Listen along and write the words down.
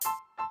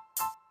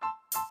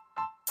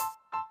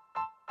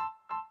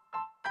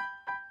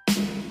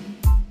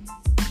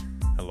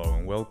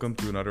welcome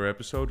to another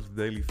episode of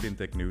the Daily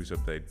FinTech News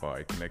Update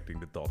by Connecting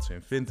the Dots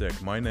in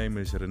FinTech. My name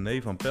is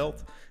René van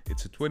Pelt.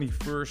 It's the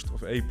 21st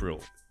of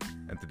April,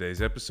 and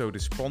today's episode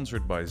is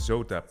sponsored by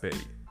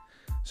ZotaPay.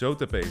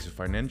 ZotaPay is a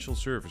financial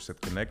service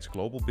that connects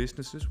global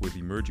businesses with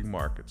emerging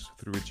markets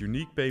through its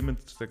unique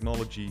payment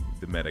technology,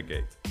 the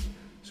MetaGate.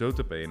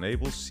 ZotaPay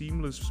enables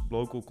seamless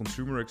local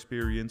consumer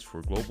experience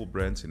for global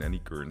brands in any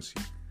currency.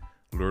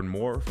 Learn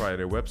more via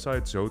their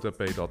website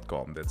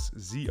zotapay.com. That's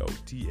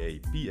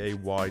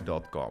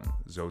ZOTAPAY.com.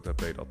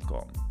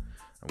 Zotapay.com.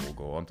 And we'll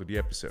go on to the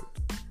episode.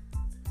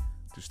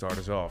 To start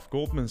us off,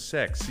 Goldman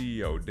Sachs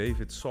CEO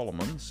David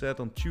Solomon said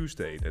on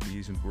Tuesday that he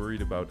isn't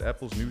worried about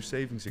Apple's new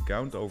savings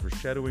account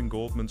overshadowing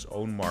Goldman's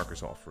own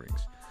Marcus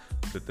offerings,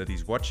 but that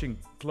he's watching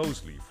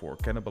closely for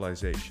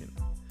cannibalization.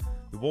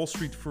 The Wall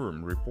Street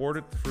firm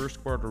reported the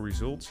first quarter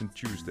results on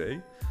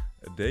Tuesday,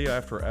 a day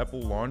after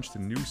Apple launched a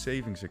new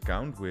savings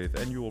account with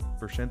annual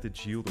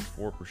percentage yield of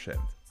 4%.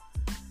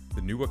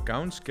 The new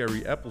accounts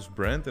carry Apple's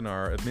brand and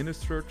are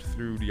administered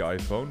through the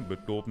iPhone,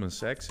 but Goldman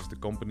Sachs is the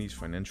company's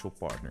financial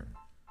partner.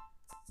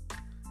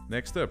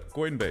 Next up,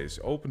 Coinbase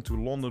open to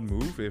London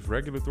move if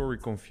regulatory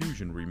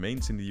confusion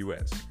remains in the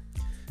US.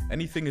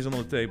 Anything is on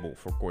the table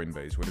for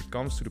Coinbase when it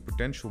comes to the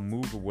potential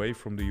move away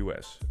from the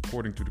US,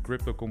 according to the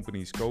crypto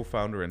company's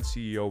co-founder and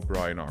CEO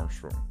Brian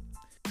Armstrong.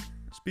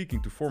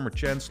 Speaking to former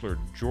Chancellor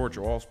George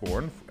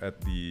Osborne at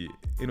the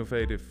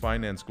Innovative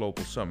Finance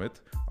Global Summit,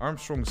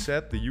 Armstrong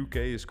said the UK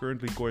is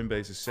currently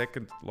Coinbase's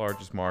second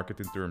largest market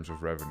in terms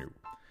of revenue.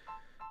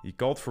 He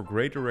called for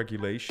greater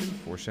regulation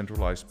for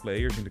centralized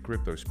players in the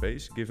crypto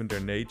space, given their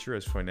nature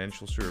as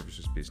financial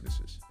services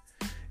businesses,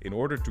 in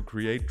order to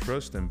create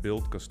trust and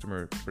build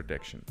customer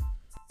protection.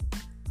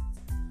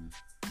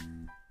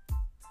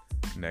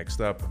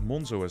 Next up,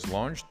 Monzo has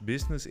launched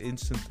Business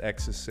Instant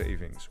Access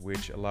Savings,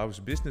 which allows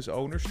business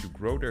owners to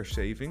grow their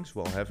savings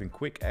while having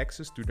quick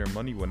access to their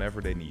money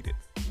whenever they need it.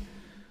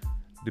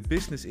 The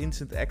Business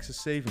Instant Access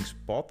Savings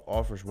pot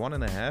offers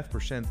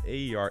 1.5%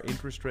 AER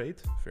interest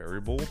rate,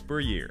 variable,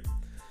 per year,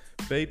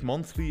 paid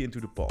monthly into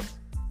the pot.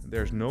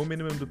 There's no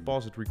minimum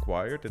deposit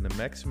required, and the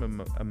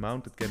maximum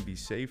amount that can be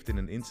saved in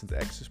an instant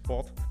access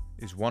pot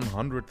is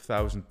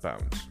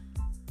 £100,000.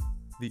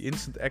 The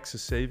Instant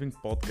Access Savings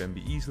pot can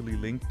be easily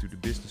linked to the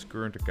business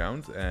current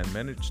account and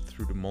managed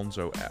through the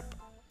Monzo app.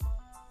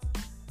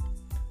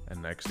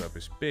 And next up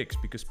is Pix,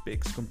 because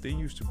Pix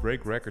continues to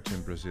break records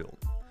in Brazil.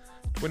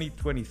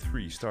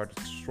 2023 started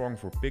strong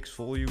for Pix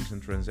volumes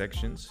and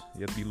transactions,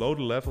 yet below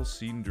the levels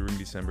seen during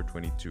December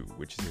 22,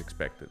 which is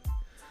expected.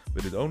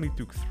 But it only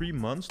took 3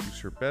 months to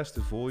surpass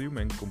the volume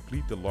and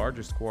complete the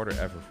largest quarter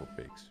ever for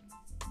Pix.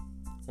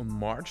 On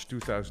March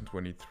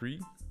 2023,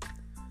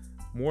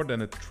 more than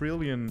 1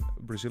 trillion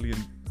Brazilian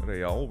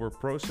real were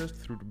processed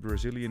through the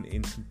Brazilian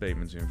instant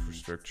payments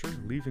infrastructure,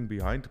 leaving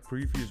behind the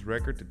previous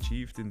record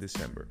achieved in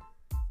December.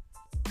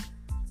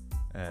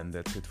 And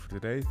that's it for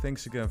today.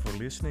 Thanks again for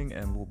listening,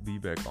 and we'll be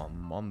back on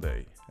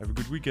Monday. Have a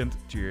good weekend.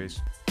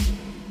 Cheers.